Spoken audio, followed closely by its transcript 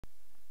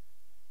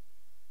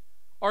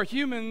Are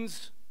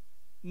humans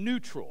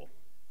neutral?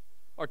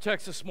 Our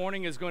text this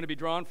morning is going to be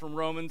drawn from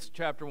Romans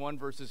chapter 1,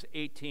 verses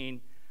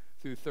 18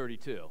 through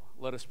 32.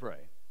 Let us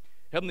pray.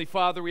 Heavenly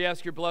Father, we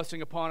ask your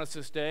blessing upon us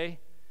this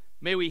day.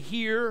 May we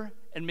hear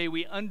and may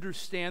we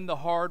understand the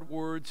hard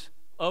words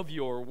of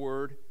your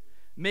word.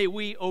 May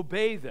we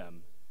obey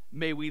them.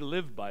 May we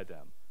live by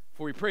them.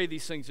 For we pray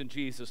these things in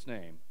Jesus'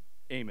 name.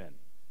 Amen.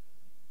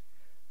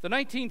 The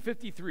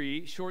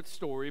 1953 short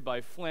story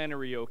by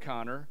Flannery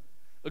O'Connor,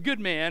 "A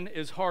Good Man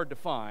is Hard to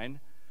Find,"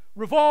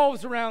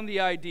 revolves around the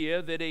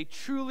idea that a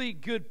truly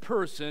good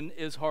person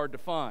is hard to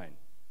find.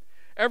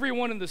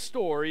 Everyone in the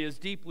story is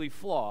deeply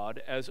flawed,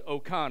 as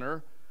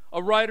O'Connor,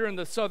 a writer in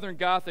the Southern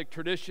Gothic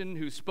tradition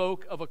who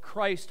spoke of a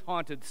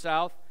Christ-haunted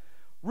South,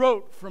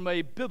 wrote from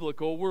a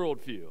biblical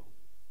worldview.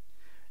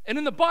 And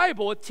in the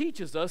Bible, it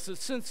teaches us that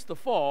since the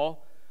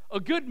fall,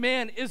 a good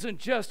man isn't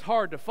just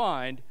hard to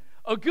find,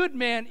 a good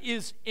man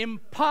is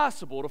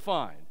impossible to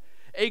find.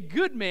 A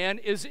good man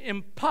is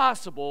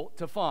impossible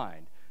to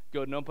find.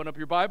 Go ahead and open up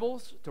your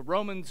Bibles to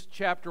Romans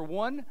chapter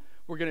 1.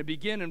 We're going to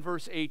begin in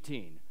verse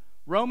 18.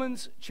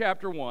 Romans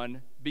chapter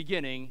 1,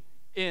 beginning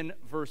in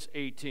verse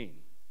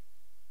 18.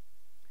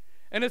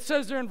 And it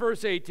says there in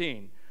verse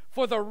 18,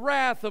 "For the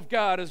wrath of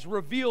God is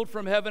revealed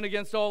from heaven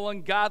against all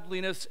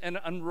ungodliness and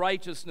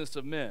unrighteousness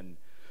of men,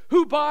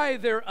 who by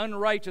their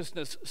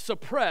unrighteousness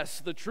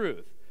suppress the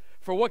truth.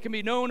 For what can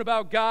be known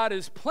about God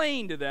is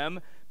plain to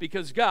them,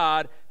 because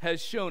God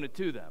has shown it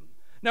to them."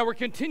 Now we're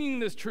continuing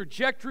this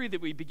trajectory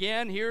that we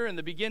began here in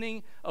the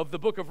beginning of the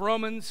book of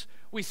Romans.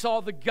 We saw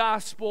the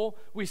gospel.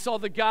 We saw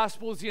the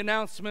gospel as the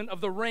announcement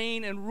of the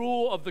reign and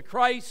rule of the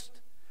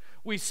Christ.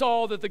 We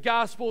saw that the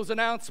gospel was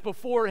announced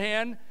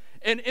beforehand,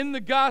 and in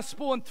the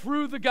gospel and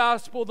through the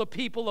gospel, the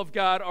people of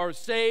God are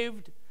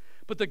saved.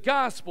 But the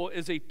gospel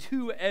is a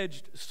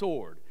two-edged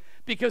sword,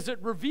 because it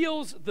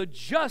reveals the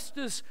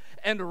justice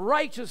and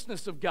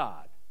righteousness of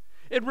God.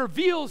 It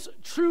reveals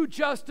true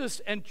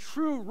justice and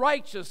true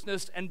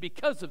righteousness, and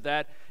because of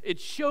that, it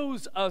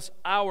shows us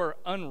our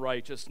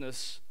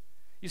unrighteousness.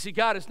 You see,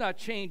 God is not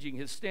changing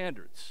his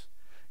standards.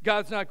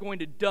 God's not going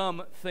to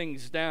dumb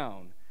things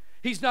down.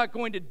 He's not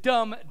going to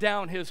dumb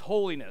down his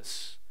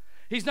holiness.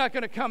 He's not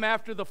going to come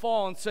after the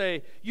fall and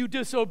say, "You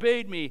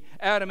disobeyed me,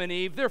 Adam and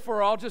Eve,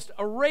 therefore I'll just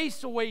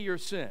erase away your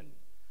sin."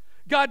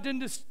 God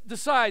didn't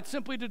decide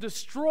simply to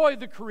destroy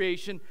the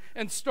creation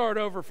and start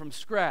over from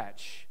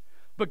scratch.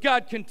 But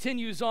God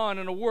continues on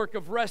in a work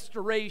of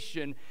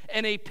restoration,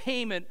 and a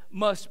payment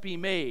must be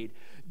made.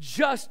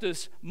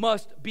 Justice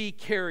must be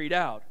carried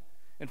out.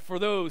 And for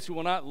those who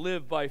will not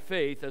live by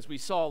faith, as we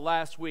saw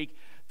last week,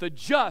 the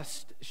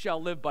just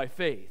shall live by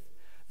faith.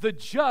 The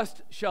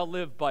just shall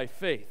live by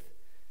faith.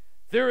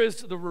 There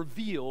is the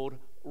revealed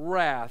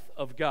wrath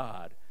of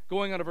God.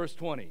 Going on to verse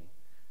 20.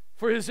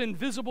 "For his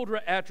invisible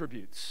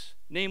attributes,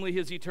 namely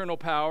his eternal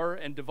power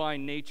and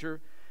divine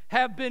nature,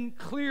 have been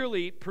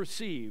clearly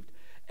perceived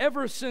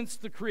ever since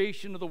the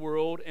creation of the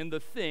world and the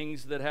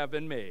things that have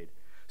been made.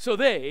 So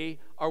they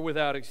are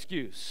without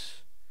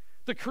excuse.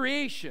 The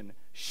creation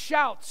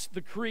shouts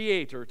the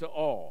Creator to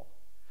all.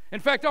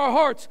 In fact, our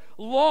hearts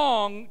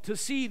long to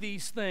see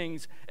these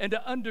things and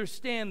to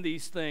understand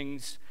these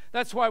things.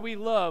 That's why we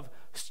love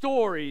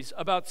stories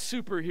about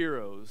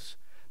superheroes.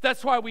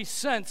 That's why we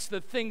sense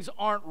that things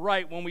aren't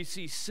right when we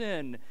see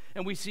sin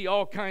and we see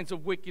all kinds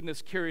of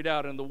wickedness carried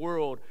out in the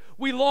world.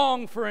 We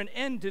long for an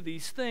end to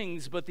these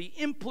things, but the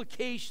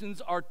implications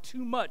are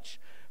too much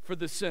for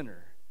the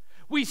sinner.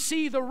 We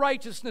see the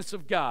righteousness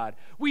of God.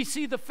 We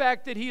see the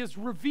fact that he is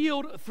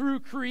revealed through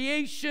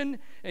creation,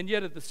 and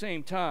yet at the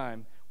same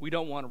time, we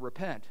don't want to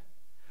repent.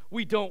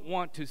 We don't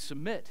want to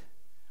submit.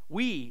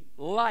 We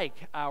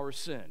like our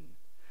sin.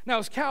 Now,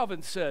 as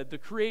Calvin said, the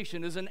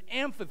creation is an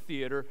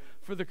amphitheater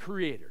for the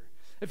Creator.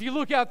 If you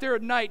look out there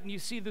at night and you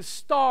see the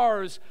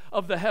stars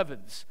of the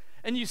heavens,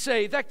 and you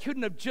say, that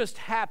couldn't have just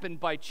happened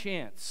by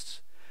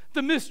chance.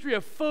 The mystery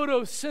of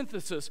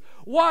photosynthesis,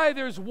 why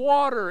there's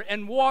water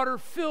and water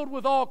filled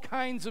with all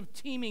kinds of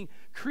teeming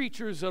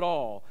creatures at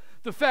all.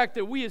 The fact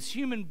that we as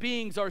human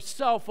beings are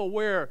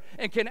self-aware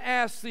and can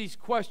ask these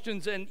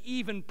questions and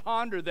even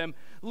ponder them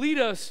lead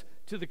us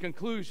to the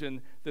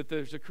conclusion that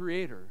there's a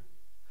Creator.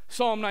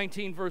 Psalm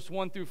 19, verse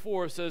 1 through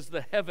 4 says,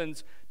 "The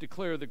heavens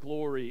declare the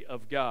glory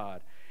of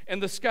God,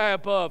 and the sky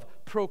above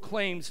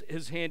proclaims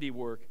his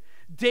handiwork.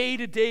 Day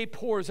to day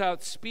pours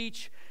out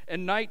speech,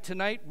 and night to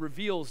night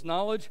reveals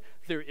knowledge.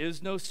 There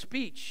is no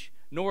speech,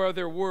 nor are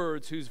there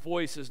words whose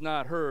voice is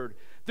not heard.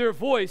 Their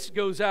voice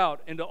goes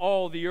out into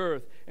all the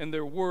earth, and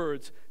their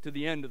words to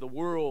the end of the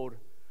world."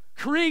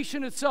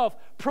 Creation itself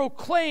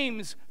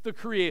proclaims the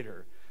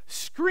Creator,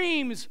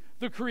 screams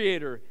the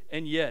Creator,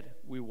 and yet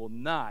we will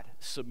not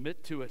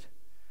submit to it.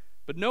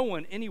 But no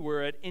one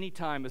anywhere at any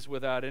time is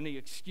without any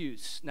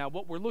excuse. Now,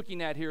 what we're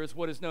looking at here is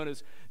what is known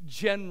as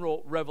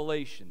general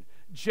revelation.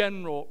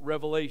 General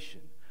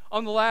revelation.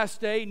 On the last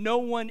day, no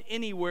one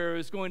anywhere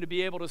is going to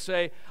be able to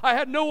say, I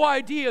had no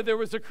idea there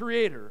was a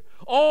creator.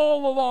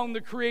 All along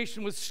the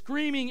creation was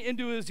screaming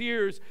into his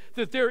ears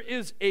that there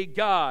is a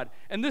God.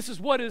 And this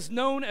is what is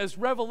known as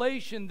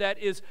revelation that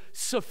is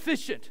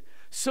sufficient.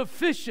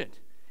 Sufficient.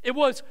 It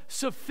was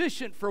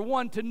sufficient for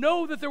one to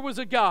know that there was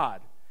a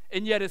God,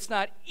 and yet it's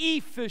not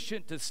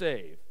efficient to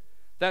save.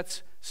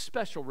 That's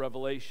special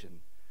revelation.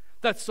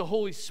 That's the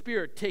Holy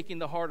Spirit taking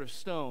the heart of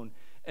stone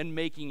and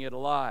making it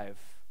alive.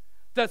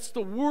 That's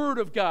the Word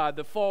of God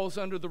that falls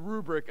under the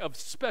rubric of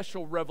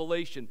special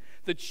revelation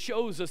that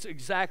shows us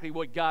exactly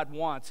what God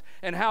wants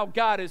and how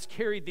God has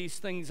carried these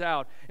things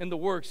out in the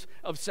works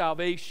of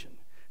salvation.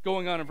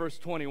 Going on in verse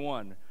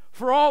 21.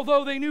 For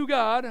although they knew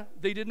God,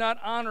 they did not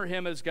honor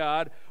him as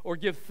God or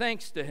give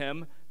thanks to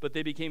him, but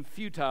they became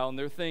futile in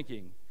their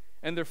thinking,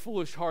 and their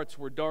foolish hearts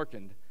were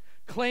darkened.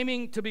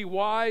 Claiming to be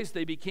wise,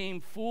 they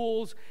became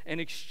fools and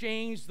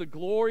exchanged the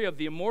glory of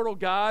the immortal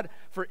God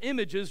for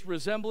images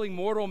resembling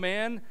mortal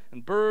man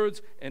and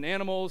birds and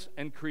animals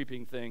and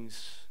creeping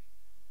things.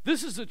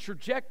 This is the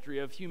trajectory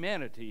of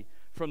humanity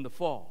from the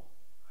fall.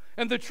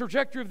 And the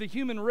trajectory of the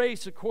human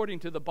race, according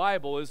to the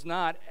Bible, is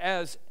not,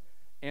 as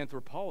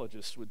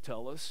anthropologists would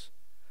tell us,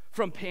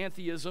 from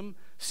pantheism,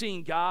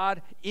 seeing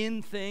God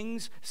in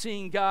things,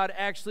 seeing God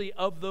actually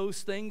of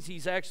those things.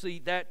 He's actually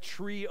that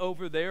tree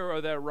over there or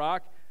that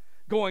rock.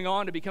 Going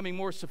on to becoming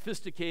more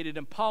sophisticated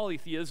in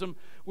polytheism,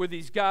 where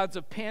these gods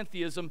of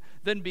pantheism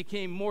then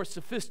became more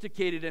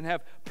sophisticated and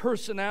have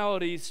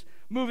personalities,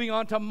 moving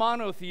on to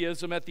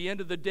monotheism at the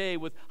end of the day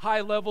with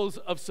high levels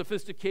of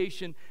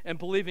sophistication and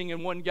believing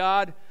in one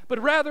God. But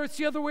rather, it's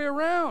the other way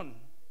around.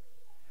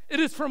 It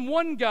is from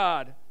one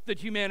God that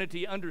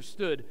humanity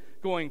understood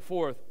going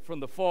forth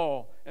from the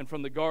fall and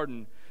from the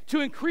garden,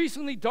 to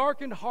increasingly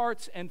darkened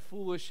hearts and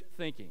foolish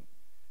thinking.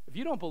 If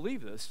you don't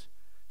believe this,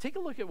 take a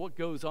look at what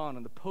goes on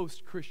in the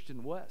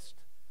post-Christian West.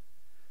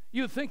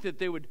 You would think that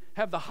they would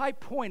have the high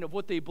point of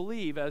what they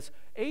believe as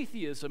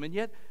atheism, and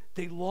yet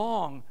they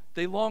long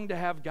to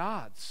have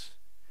gods.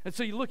 And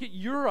so you look at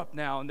Europe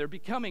now, and they're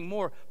becoming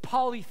more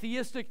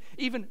polytheistic,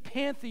 even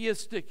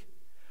pantheistic,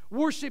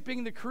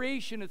 worshiping the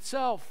creation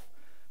itself.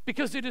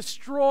 Because they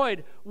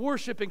destroyed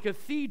worship in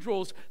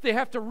cathedrals, they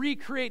have to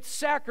recreate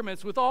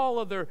sacraments with all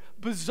of their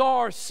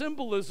bizarre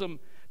symbolism.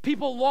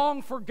 People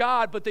long for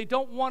God, but they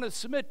don't want to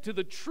submit to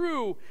the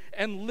true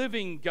and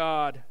living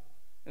God.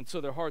 And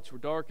so their hearts were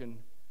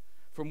darkened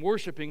from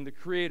worshiping the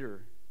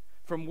Creator,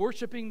 from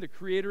worshiping the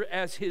Creator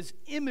as His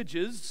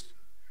images,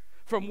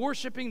 from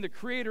worshiping the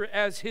Creator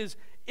as His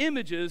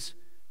images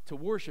to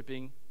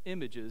worshiping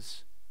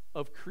images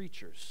of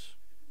creatures.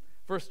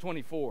 Verse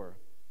 24,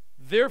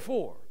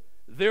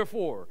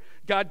 Therefore,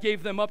 God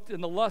gave them up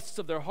in the lusts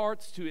of their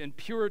hearts to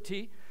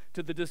impurity,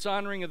 to the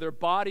dishonoring of their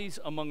bodies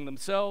among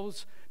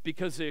themselves,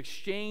 because they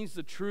exchanged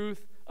the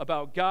truth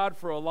about God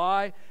for a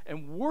lie,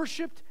 and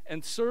worshiped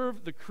and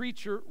served the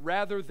creature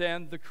rather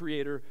than the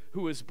Creator,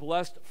 who is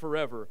blessed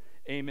forever.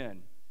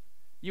 Amen.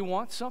 You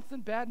want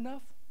something bad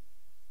enough?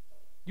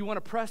 You want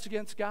to press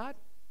against God?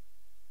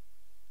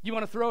 You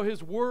want to throw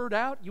His word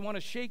out? You want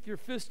to shake your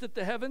fist at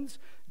the heavens?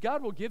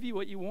 God will give you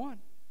what you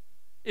want.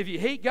 If you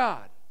hate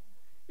God,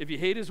 if you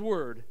hate His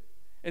word,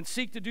 and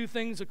seek to do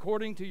things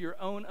according to your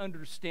own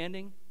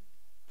understanding,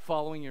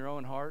 following your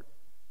own heart.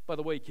 By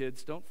the way,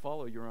 kids, don't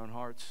follow your own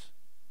hearts.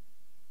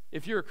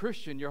 If you're a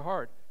Christian, your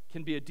heart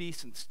can be a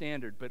decent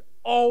standard, but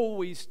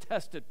always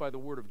test it by the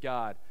word of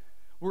God.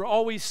 We're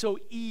always so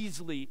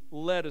easily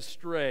led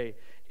astray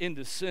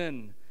into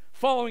sin.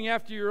 Following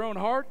after your own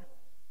heart,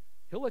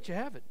 He'll let you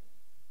have it.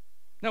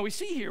 Now we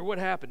see here what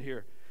happened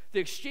here. They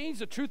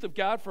exchanged the truth of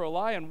God for a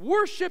lie and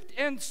worshiped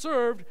and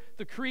served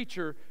the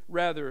creature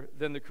rather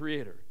than the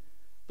Creator.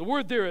 The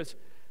word there is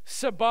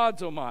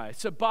sabadzomai.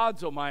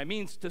 Sabadzomai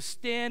means to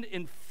stand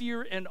in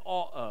fear and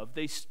awe of.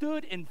 They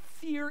stood in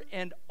fear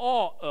and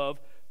awe of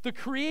the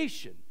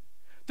creation.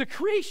 The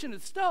creation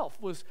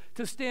itself was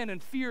to stand in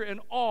fear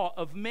and awe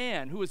of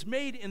man, who was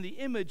made in the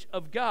image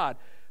of God.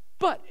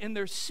 But in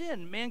their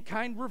sin,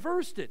 mankind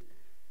reversed it,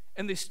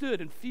 and they stood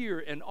in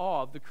fear and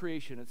awe of the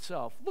creation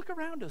itself. Look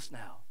around us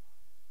now.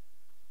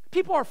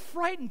 People are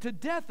frightened to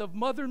death of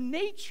Mother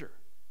Nature.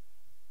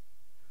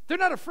 They're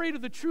not afraid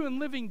of the true and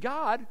living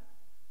God.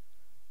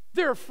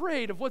 They're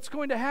afraid of what's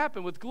going to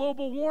happen with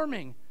global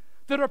warming,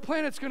 that our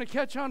planet's going to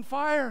catch on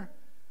fire,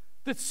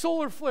 that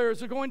solar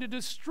flares are going to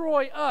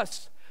destroy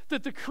us,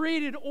 that the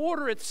created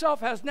order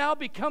itself has now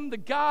become the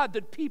God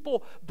that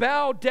people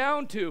bow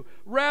down to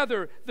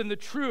rather than the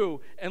true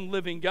and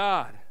living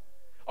God.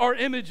 Our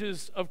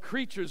images of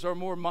creatures are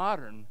more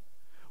modern.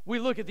 We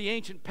look at the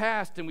ancient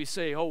past and we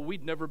say, oh,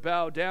 we'd never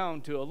bow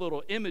down to a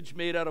little image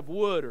made out of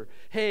wood or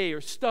hay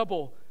or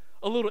stubble,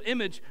 a little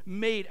image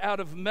made out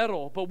of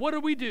metal. But what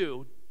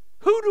do?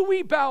 Who do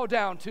we bow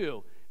down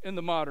to in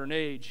the modern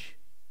age?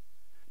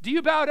 Do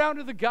you bow down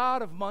to the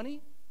God of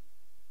money?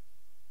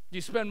 Do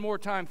you spend more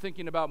time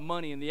thinking about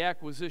money and the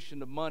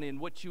acquisition of money and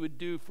what you would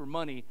do for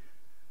money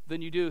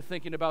than you do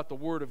thinking about the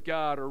Word of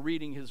God or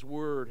reading His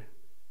Word?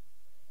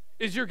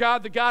 Is your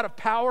God the God of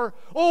power?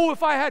 Oh,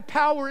 if I had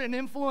power and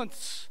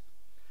influence.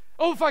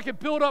 Oh, if I could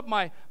build up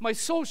my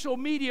social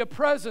media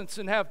presence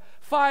and have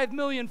 5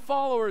 million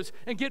followers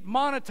and get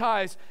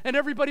monetized, and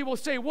everybody will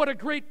say what a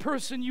great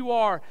person you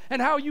are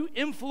and how you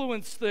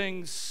influence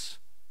things.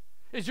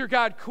 Is your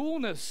God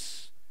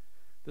coolness?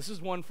 This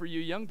is one for you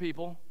young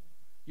people.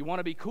 You want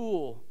to be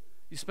cool.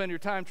 You spend your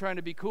time trying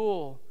to be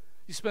cool.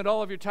 You spend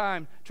all of your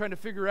time trying to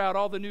figure out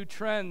all the new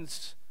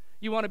trends.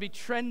 You want to be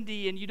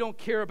trendy and you don't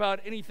care about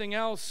anything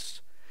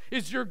else.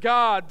 Is your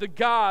God the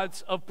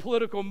gods of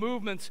political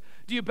movements?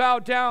 Do you bow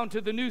down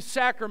to the new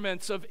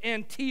sacraments of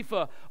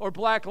Antifa or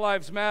Black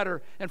Lives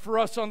Matter? And for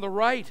us on the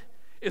right,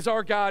 is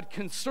our God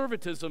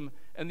conservatism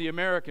and the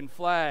American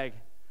flag?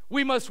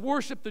 We must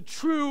worship the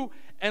true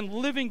and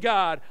living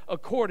God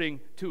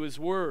according to his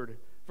word.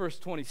 Verse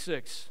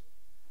 26.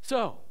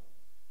 So,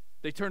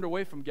 they turned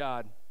away from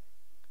God.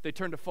 They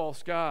turned to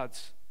false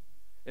gods.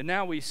 And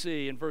now we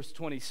see in verse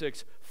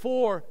 26,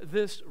 for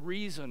this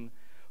reason,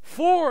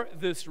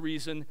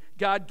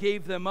 God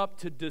gave them up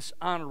to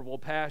dishonorable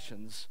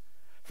passions.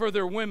 For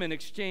their women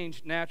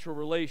exchanged natural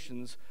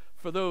relations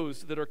for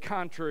those that are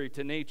contrary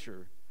to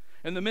nature.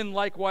 And the men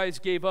likewise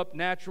gave up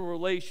natural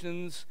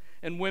relations,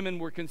 and women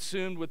were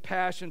consumed with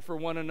passion for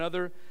one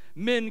another,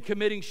 men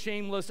committing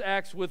shameless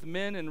acts with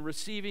men and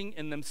receiving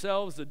in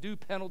themselves the due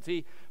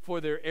penalty for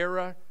their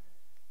error.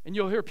 And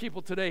you'll hear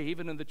people today,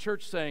 even in the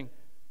church, saying,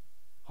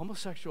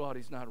 homosexuality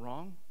is not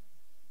wrong.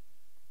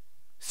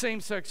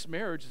 Same-sex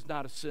marriage is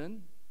not a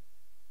sin.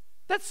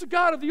 That's the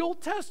God of the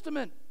Old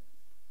Testament.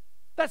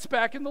 That's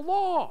back in the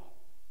law.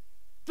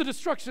 The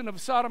destruction of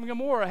Sodom and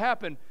Gomorrah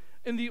happened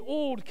in the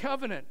Old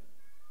Covenant.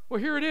 Well,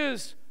 here it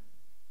is,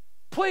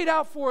 played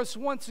out for us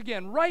once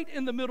again, right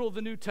in the middle of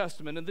the New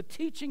Testament, in the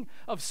teaching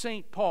of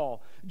St.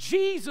 Paul.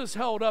 Jesus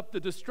held up the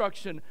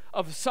destruction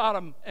of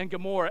Sodom and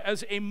Gomorrah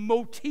as a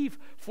motif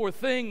for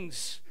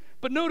things.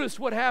 But notice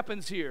what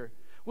happens here.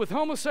 With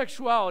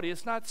homosexuality,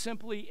 it's not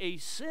simply a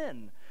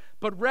sin,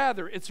 but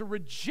rather it's a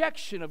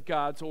rejection of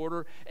God's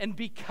order. And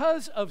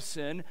because of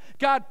sin,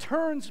 God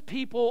turns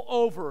people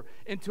over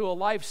into a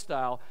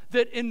lifestyle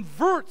that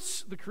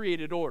inverts the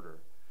created order.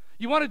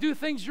 You want to do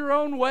things your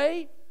own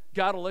way?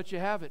 God will let you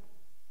have it.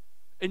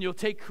 And you'll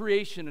take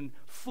creation and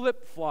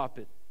flip-flop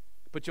it,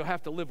 but you'll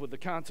have to live with the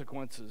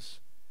consequences.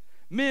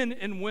 Men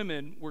and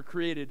women were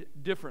created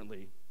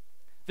differently.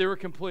 They were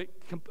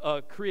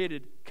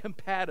created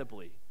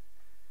compatibly.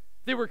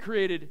 They were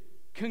created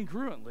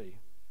congruently.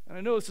 And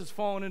I know this has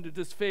fallen into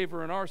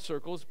disfavor in our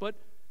circles, but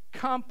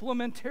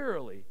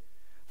complementarily.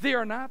 They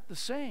are not the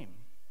same.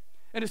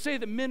 And to say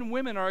that men and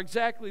women are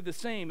exactly the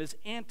same is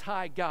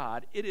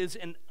anti-God. It is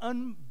an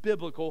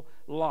unbiblical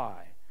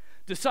lie.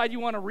 Decide you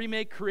want to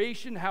remake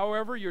creation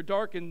however your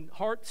darkened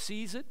heart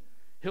sees it,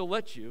 he'll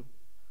let you.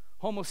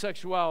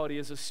 Homosexuality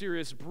is a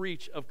serious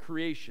breach of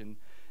creation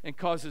and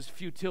causes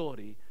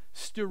futility,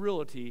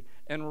 sterility,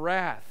 and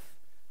wrath.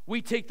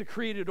 We take the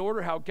created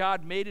order, how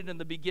God made it in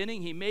the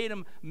beginning. He made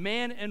them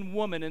man and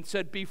woman and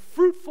said, be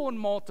fruitful and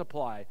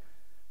multiply.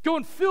 Go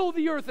and fill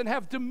the earth and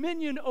have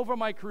dominion over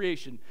my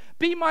creation.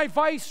 Be my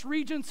vice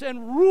regents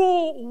and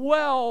rule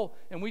well.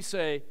 And we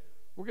say,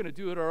 we're going to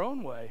do it our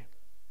own way.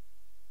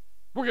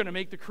 We're going to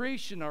make the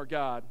creation our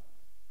God.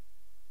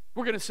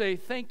 We're going to say,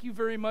 thank you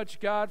very much,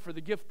 God, for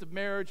the gift of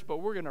marriage, but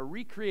we're going to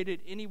recreate it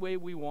any way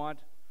we want.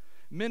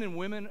 Men and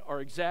women are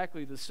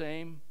exactly the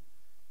same.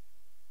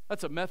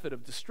 That's a method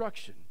of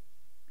destruction,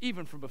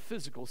 even from a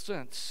physical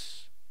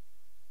sense.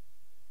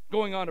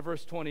 Going on to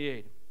verse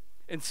 28.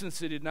 And since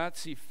they did not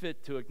see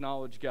fit to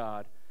acknowledge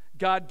God,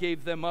 God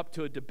gave them up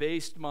to a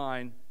debased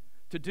mind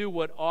to do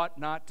what ought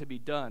not to be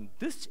done.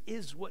 This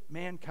is what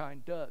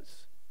mankind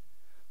does.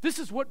 This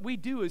is what we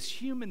do as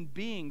human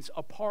beings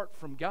apart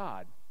from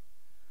God.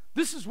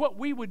 This is what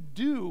we would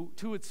do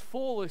to its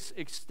fullest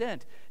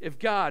extent if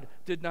God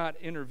did not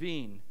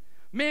intervene.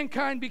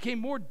 Mankind became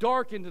more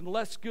darkened and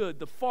less good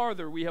the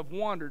farther we have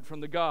wandered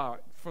from the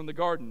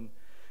garden.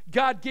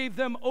 God gave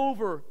them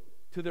over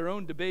to their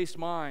own debased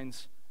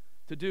minds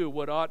to do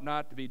what ought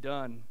not to be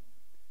done.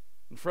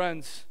 And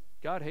friends,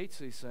 God hates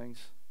these things.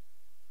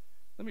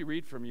 Let me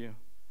read from you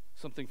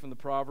something from the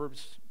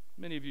Proverbs.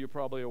 Many of you are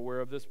probably aware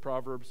of this,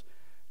 Proverbs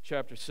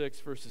chapter 6,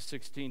 verses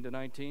 16 to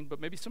 19. But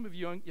maybe some of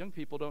you young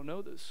people don't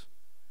know this.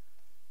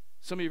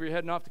 Some of you are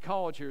heading off to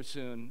college here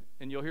soon,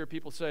 and you'll hear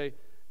people say,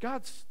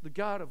 God's the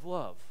God of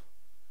love.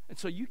 And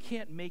so you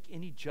can't make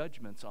any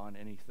judgments on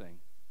anything.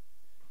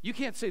 You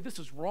can't say this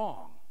is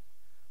wrong,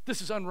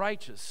 this is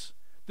unrighteous,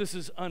 this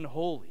is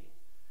unholy.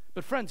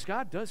 But friends,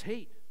 God does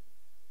hate.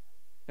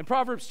 In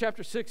Proverbs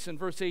chapter 6 and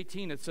verse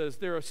 18 it says,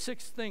 there are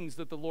 6 things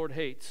that the Lord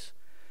hates,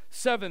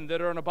 7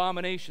 that are an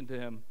abomination to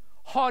him: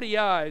 haughty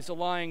eyes, a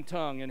lying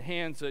tongue, and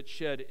hands that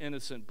shed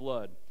innocent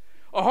blood.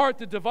 A heart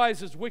that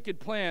devises wicked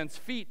plans,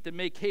 feet that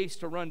make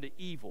haste to run to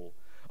evil.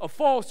 A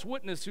false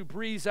witness who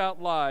breathes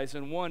out lies,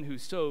 and one who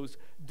sows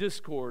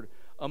discord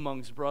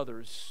amongst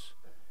brothers.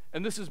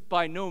 And this is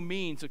by no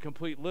means a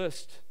complete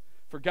list,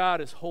 for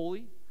God is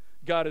holy,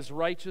 God is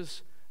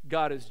righteous,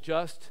 God is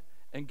just,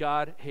 and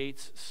God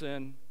hates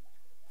sin.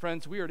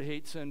 Friends, we are to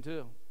hate sin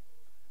too.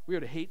 We are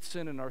to hate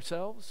sin in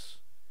ourselves.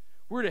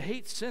 We're to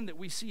hate sin that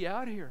we see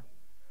out here.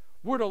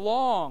 We're to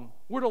long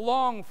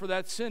for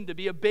that sin to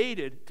be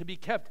abated, to be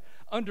kept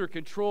under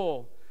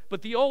control.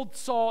 But the old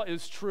saw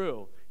is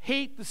true.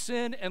 Hate the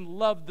sin and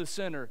love the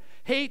sinner.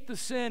 Hate the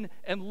sin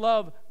and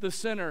love the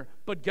sinner.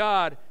 But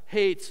God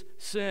hates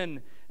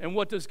sin. And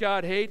what does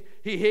God hate?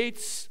 He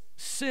hates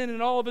sin in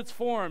all of its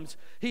forms.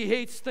 He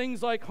hates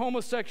things like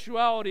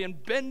homosexuality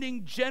and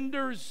bending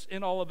genders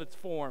in all of its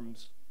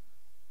forms.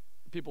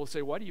 People will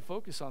say, why do you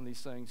focus on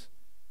these things?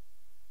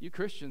 You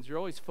Christians, you're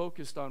always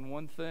focused on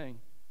one thing.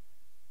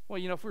 Well,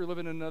 you know, if we were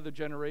living in another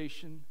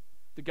generation,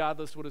 the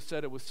godless would have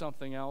said it was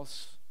something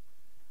else.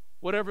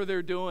 Whatever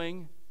they're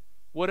doing,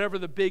 whatever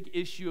the big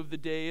issue of the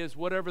day is,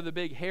 whatever the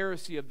big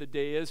heresy of the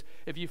day is,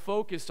 if you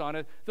focus on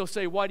it, they'll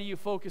say, why do you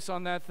focus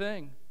on that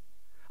thing?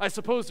 I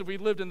suppose if we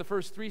lived in the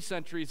first 3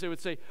 centuries, they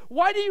would say,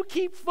 why do you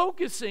keep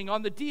focusing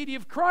on the deity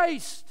of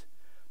Christ?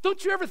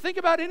 Don't you ever think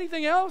about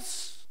anything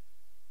else?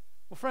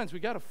 Well, friends, we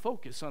got to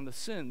focus on the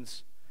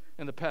sins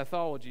and the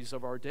pathologies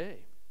of our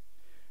day.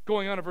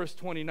 Going on to verse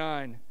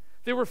 29,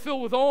 they were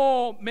filled with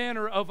all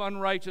manner of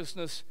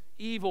unrighteousness,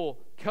 evil,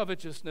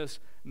 covetousness,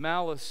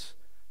 malice.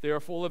 They are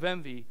full of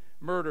envy,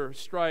 murder,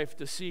 strife,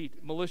 deceit,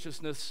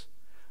 maliciousness.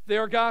 They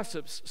are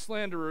gossips,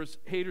 slanderers,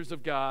 haters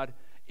of God,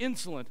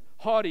 insolent,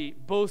 haughty,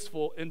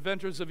 boastful,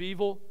 inventors of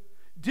evil,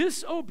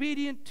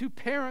 disobedient to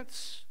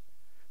parents,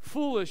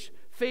 foolish,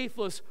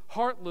 faithless,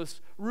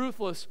 heartless,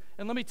 ruthless.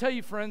 And let me tell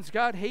you, friends,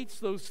 God hates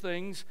those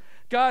things.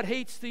 God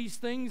hates these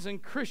things,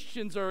 and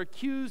Christians are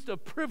accused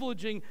of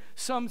privileging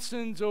some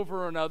sins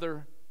over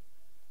another.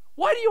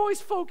 Why do you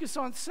always focus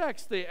on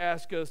sex, they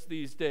ask us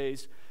these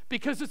days?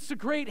 Because it's the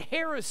great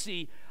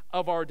heresy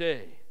of our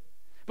day.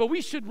 But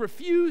we should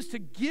refuse to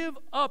give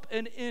up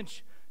an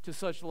inch to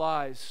such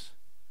lies.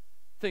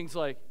 Things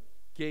like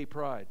gay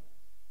pride.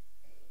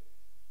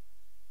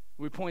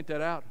 We point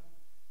that out.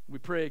 We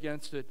pray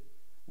against it.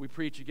 We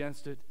preach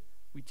against it.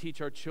 We teach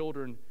our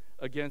children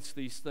against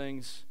these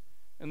things.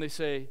 And they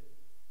say,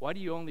 why do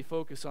you only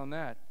focus on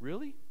that?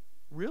 Really?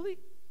 Really?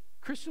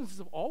 Christians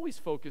have always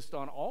focused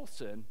on all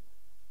sin.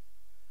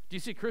 Do you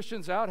see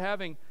Christians out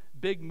having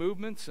big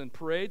movements and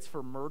parades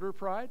for murder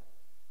pride?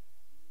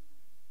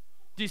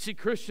 Do you see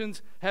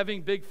Christians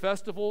having big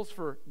festivals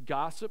for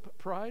gossip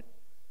pride?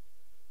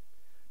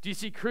 Do you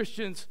see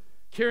Christians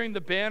carrying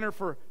the banner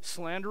for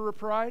slanderer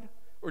pride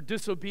or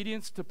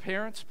disobedience to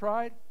parents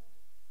pride?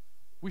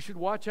 We should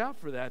watch out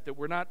for that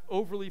we're not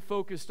overly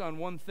focused on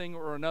one thing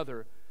or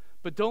another.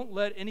 But don't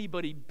let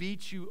anybody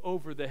beat you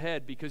over the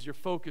head because you're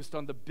focused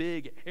on the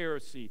big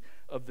heresy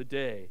of the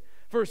day.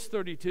 Verse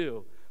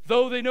 32,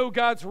 though they know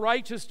God's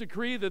righteous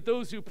decree that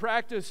those who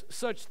practice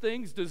such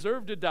things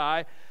deserve to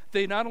die,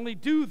 they not only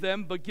do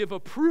them, but give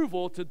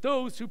approval to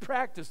those who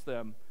practice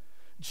them.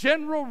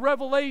 General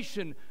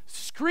revelation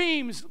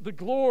screams the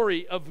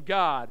glory of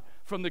God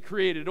from the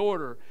created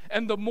order.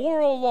 And the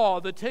moral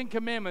law, the 10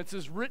 Commandments,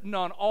 is written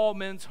on all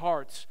men's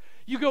hearts.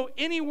 You go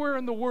anywhere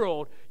in the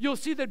world, you'll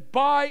see that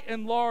by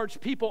and large,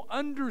 people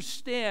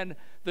understand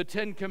the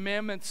 10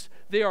 Commandments.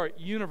 They are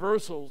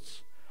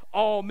universals.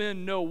 All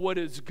men know what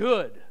is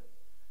good.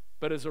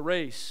 But as a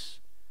race,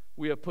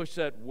 we have pushed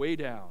that way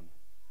down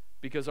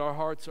because our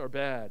hearts are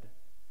bad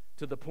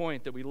to the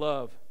point that we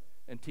love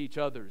and teach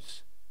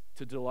others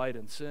to delight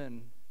in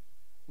sin.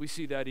 We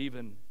see that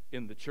even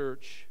in the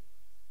church.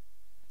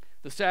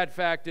 The sad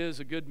fact is,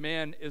 a good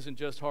man isn't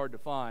just hard to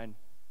find.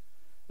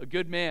 A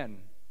good man,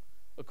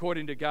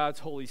 according to God's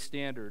holy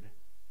standard,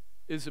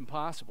 is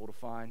impossible to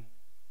find.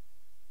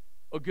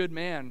 A good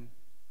man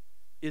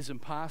is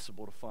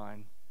impossible to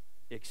find,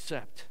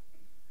 except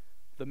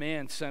the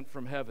man sent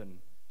from heaven,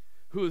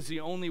 who is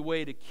the only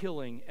way to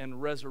killing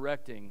and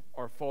resurrecting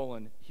our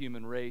fallen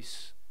human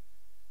race,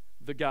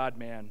 the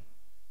God-man.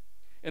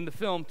 In the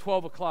film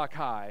 12 O'Clock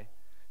High,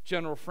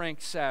 General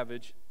Frank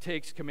Savage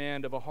takes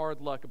command of a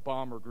hard-luck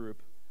bomber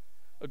group,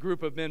 a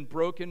group of men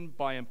broken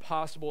by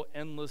impossible,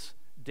 endless,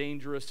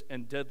 dangerous,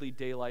 and deadly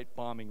daylight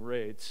bombing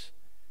raids.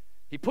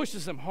 He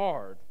pushes them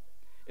hard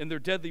in their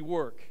deadly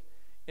work,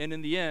 and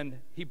in the end,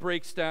 he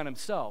breaks down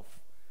himself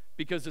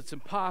because it's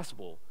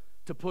impossible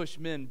to push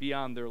men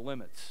beyond their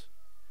limits.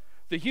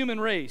 The human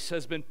race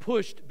has been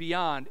pushed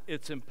beyond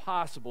its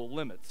impossible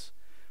limits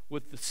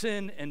with the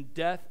sin and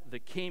death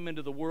that came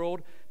into the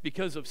world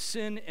because of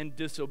sin and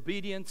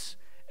disobedience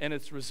and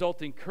its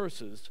resulting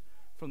curses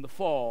from the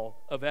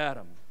fall of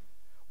Adam.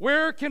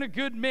 Where can a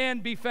good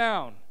man be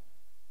found?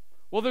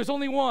 Well, there's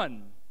only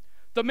one,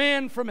 the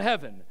man from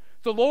heaven,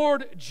 the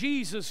Lord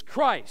Jesus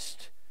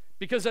Christ.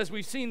 Because as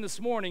we've seen this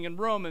morning in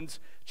Romans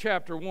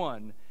chapter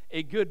 1,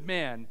 a good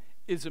man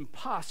is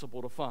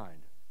impossible to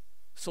find.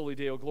 Soli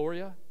Deo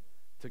Gloria,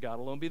 to God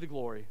alone be the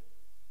glory.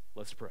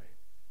 Let's pray.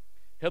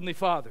 Heavenly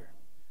Father,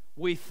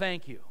 we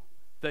thank you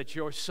that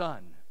your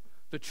Son,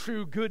 the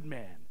true good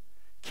man,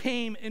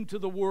 came into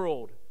the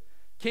world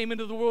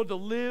to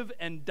live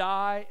and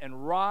die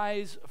and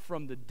rise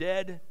from the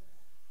dead,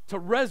 to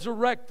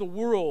resurrect the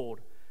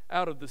world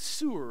out of the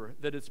sewer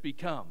that it's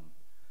become,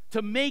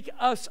 to make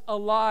us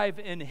alive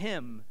in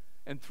him,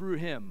 and through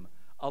him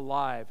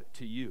alive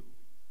to you.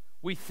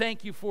 We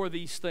thank you for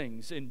these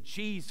things. In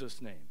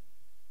Jesus' name,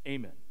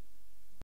 amen.